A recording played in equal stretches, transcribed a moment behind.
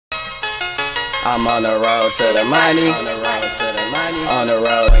I'm on the road to the money. On the road to the money. On the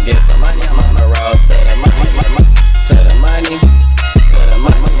road to get some money. I'm on the road to the money. To the money. To the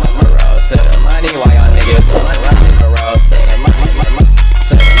money. On the road to the money. Why y'all niggas on the road to the money?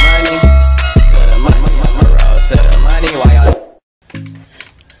 To the money. To the money. On the road to the money. Why y'all?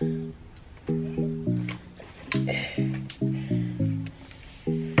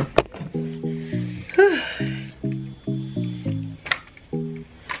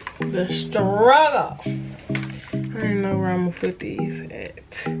 The struggle. I don't know where I'm gonna put these at.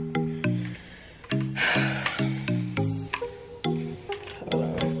 Hold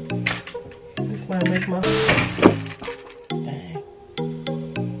on. This might make my. Dang.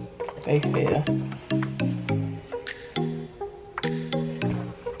 They fell.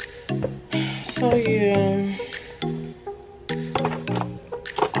 So yeah.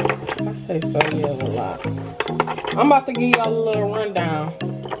 I say so yeah a lot. I'm about to give y'all a little rundown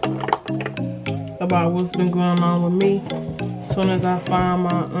about what's been going on with me. As soon as I find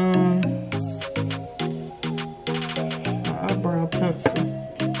my eyebrow pencil.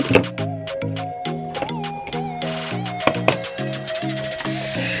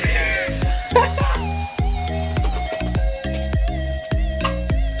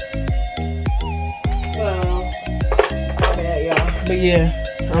 My bad, y'all. But yeah,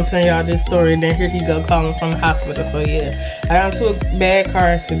 I'm telling y'all this story, and then here he go calling from the hospital. So yeah, I got into a bad car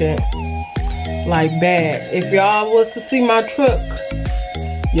accident. Like bad. If y'all was to see my truck,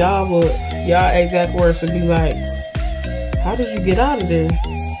 y'all exact words would be like, how did you get out of there?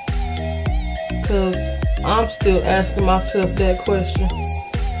 Cause I'm still asking myself that question.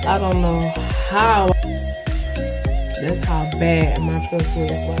 I don't know how. That's how bad my truck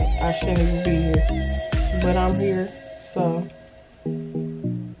was. Like I shouldn't even be here, but I'm here. So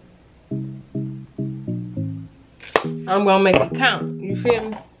I'm gonna make it count. You feel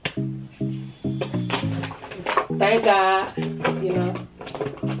me? Thank God, you know,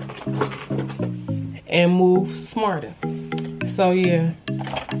 and move smarter. So yeah,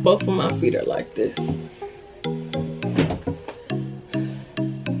 both of my feet are like this.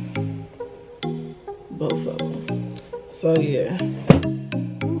 Both of them. So yeah.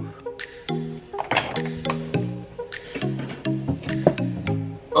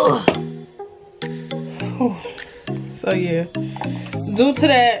 So yeah, due to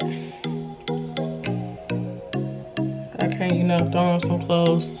that, I can't, you know, throw on some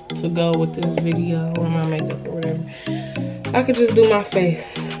clothes to go with this video or my makeup or whatever. I could just do my face,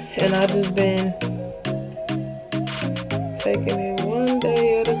 and I just been taking it one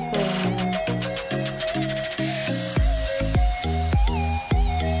day at a time.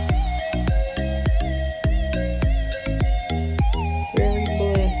 Very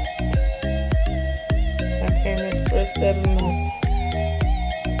blessed. I can't express that enough.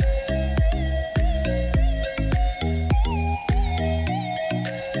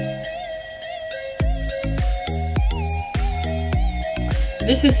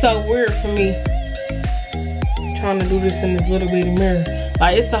 This is so weird for me, trying to do this in this little bitty mirror.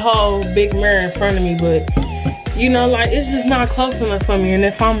 Like, it's a whole big mirror in front of me, but, you know, like, it's just not close enough for me. And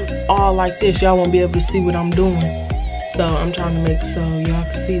if I'm all like this, y'all won't be able to see what I'm doing. So I'm trying to make so y'all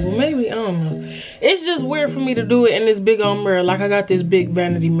can see. Well, maybe, I don't know. It's just weird for me to do it in this big old mirror. Like, I got this big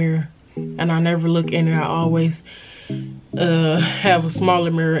vanity mirror, and I never look in it. I always have a smaller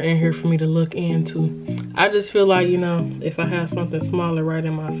mirror in here for me to look into. I just feel like, you know, if I have something smaller right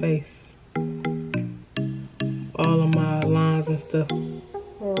in my face, all of my lines and stuff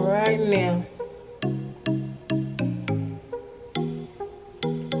right now.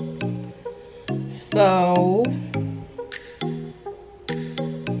 So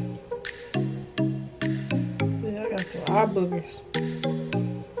yeah, I got some eye boogers.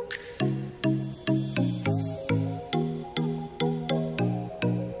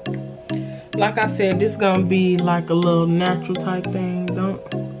 Like I said, this is gonna be like a little natural type thing. Don't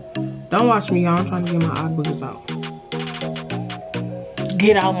watch me, y'all. I'm trying to get my eye boogers out.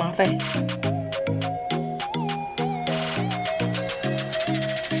 Get out my face.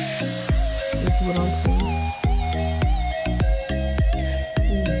 This is what I'm saying.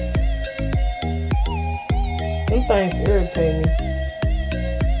 Some things irritate me.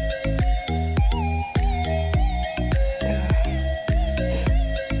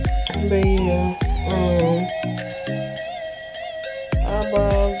 But yeah,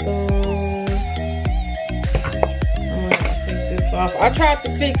 eyebrows done. I'm gonna take this off. I tried to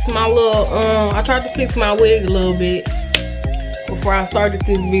fix my little, I tried to fix my wig a little bit before I started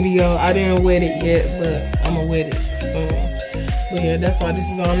this video. I didn't wet it yet, but I'm gonna wet it. But yeah, that's why this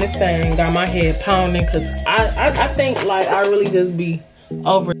is on this thing. Got my head pounding, cause I think like I really just be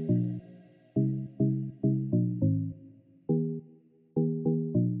over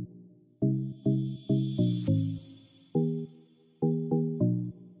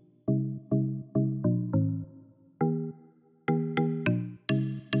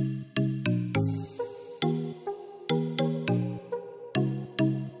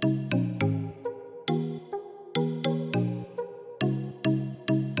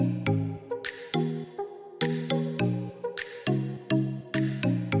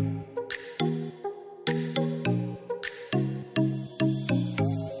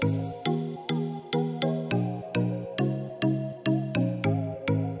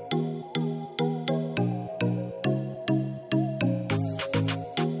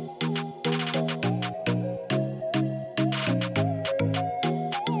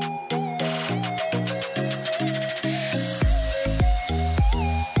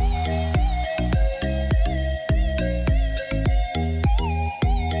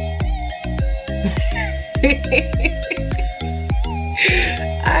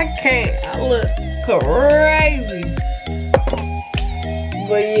I can't. I look crazy.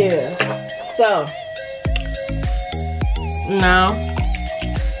 But yeah. So now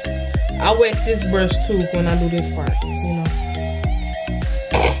I wet this brush too when I do this part, you know.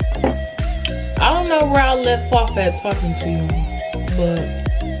 I don't know where I left off at talking to you, but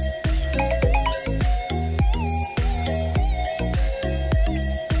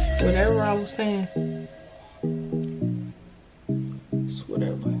whatever I was saying, it's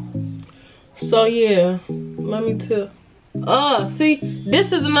whatever. So yeah, let me tell. See,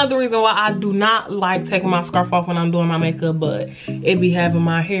 this is another reason why I do not like taking my scarf off when I'm doing my makeup, but it be having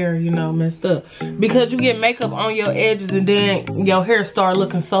my hair, you know, messed up. Because you get makeup on your edges and then your hair start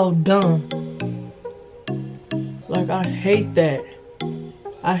looking so dumb. Like, I hate that.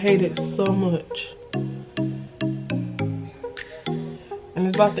 I hate it so much. And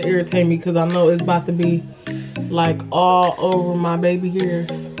it's about to irritate me because I know it's about to be like all over my baby hairs.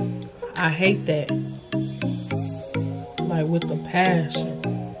 I hate that. Like with the passion.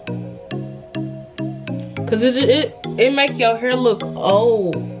 Cause it make your hair look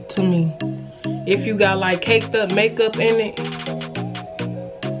old to me. If you got like caked up makeup in it.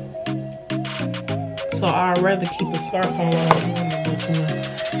 So I'd rather keep a scarf on while I'm doing it, but you know,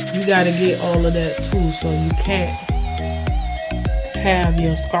 you gotta get all of that too, so you can't have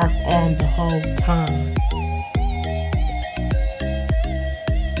your scarf on the whole time.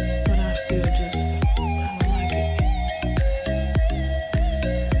 But I still just, I don't like it.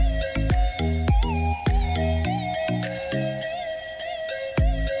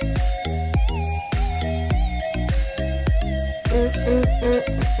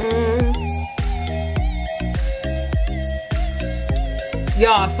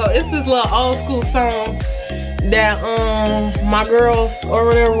 Y'all, so it's this little old school song that my girls or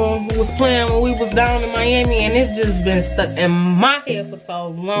whatever was playing when we was down in Miami, and it's just been stuck in my head for so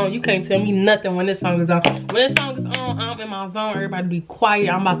long. You can't tell me nothing when this song is on. When this song is on, I'm in my zone. Everybody be quiet.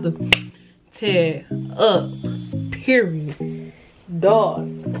 I'm about to tear up. Period. Dog.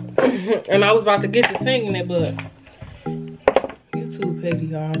 And I was about to get to singing it, but you too petty,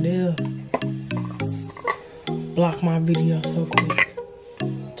 y'all. They'll block my video so quick.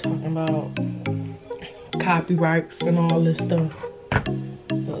 Talking about copyrights and all this stuff.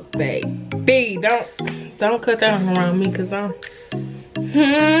 But baby, don't cut that around me, cause I'm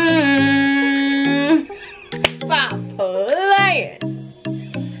stop playing.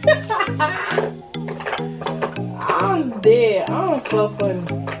 I'm dead. I'm so funny.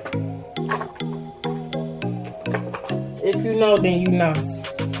 If you know, then you know.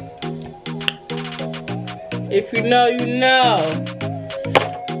 If you know, you know.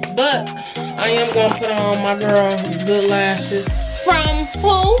 But I am gonna put on my girl good lashes from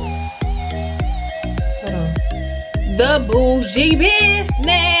who? The Bougie Business.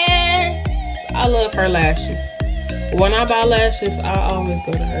 I love her lashes. When I buy lashes, I always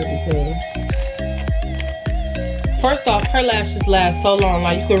go to her because first off, her lashes last so long,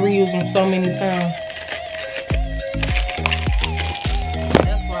 like you can reuse them so many times.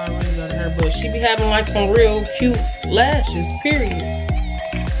 That's why I really go to her. But she be having like some real cute lashes, period.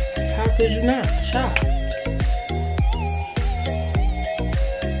 How could you not shop?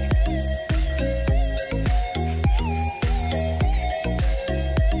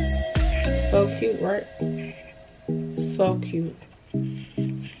 So cute, right? So cute.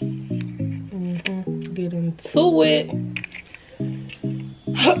 Get into it.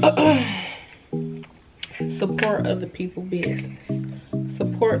 Support other people's business.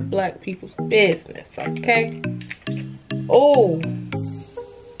 Support black people's business, okay? Oh,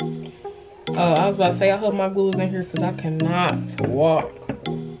 I was about to say, I hope my glue is in here because I cannot walk.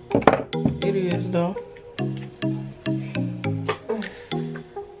 It is though.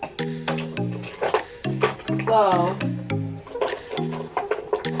 So,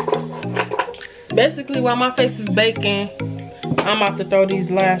 basically while my face is baking, I'm about to throw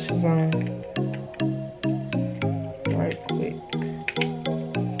these lashes on. Right quick.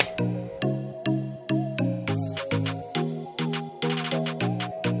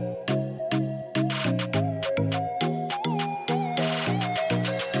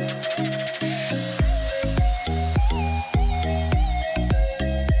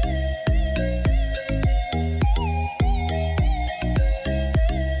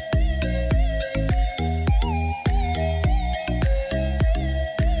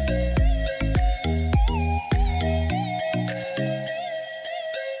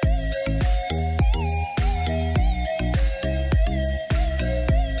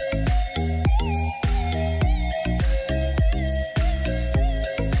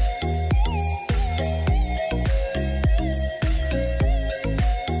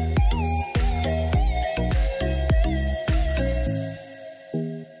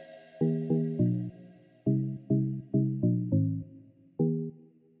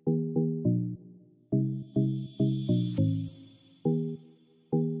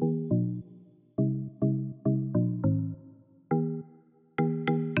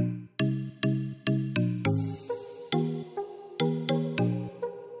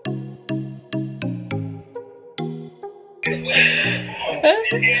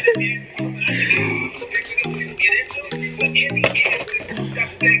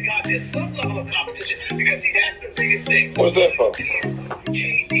 What's that for?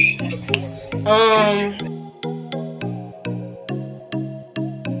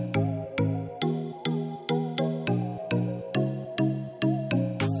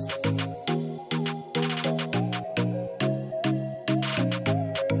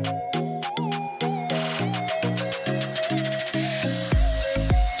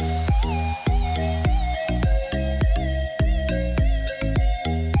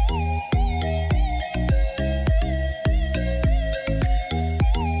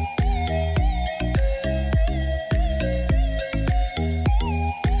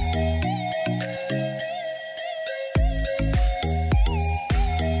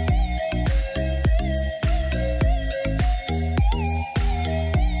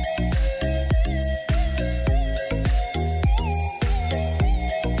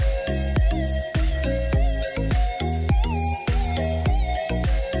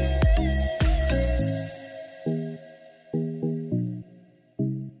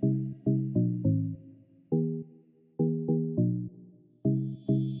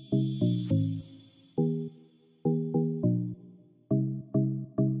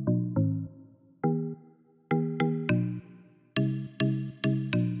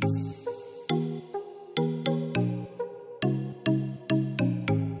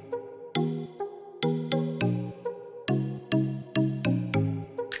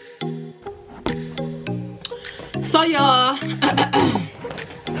 So y'all,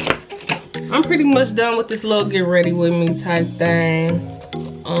 I'm pretty much done with this little get ready with me type thing.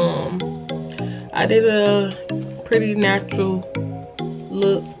 I did a pretty natural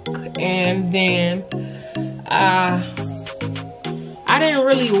look, and then I didn't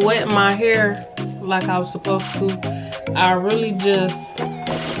really wet my hair like I was supposed to. I really just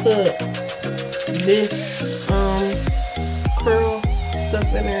put this curl stuff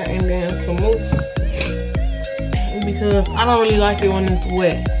in there and then some mousse, because I don't really like it when it's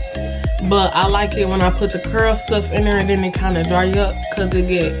wet, but I like it when I put the curl stuff in there and then it kind of dry up, because it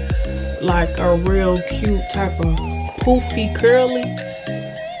get like a real cute type of poofy curly,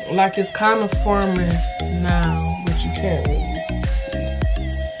 like it's kind of forming now, but you can't really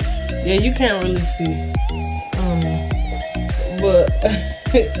see. Yeah, you can't really see. But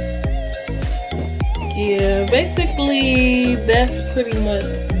yeah, basically that's pretty much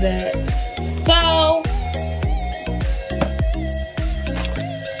that. So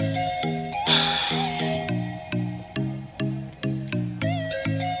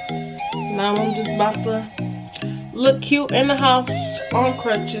now I'm just about to look cute in the house on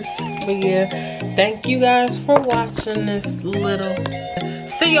crutches. But yeah, thank you guys for watching this little.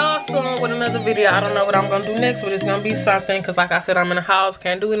 See y'all soon with another video. I don't know what I'm gonna do next, but it's gonna be something, because like I said, I'm in the house,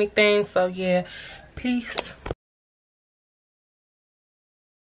 can't do anything. So yeah, peace.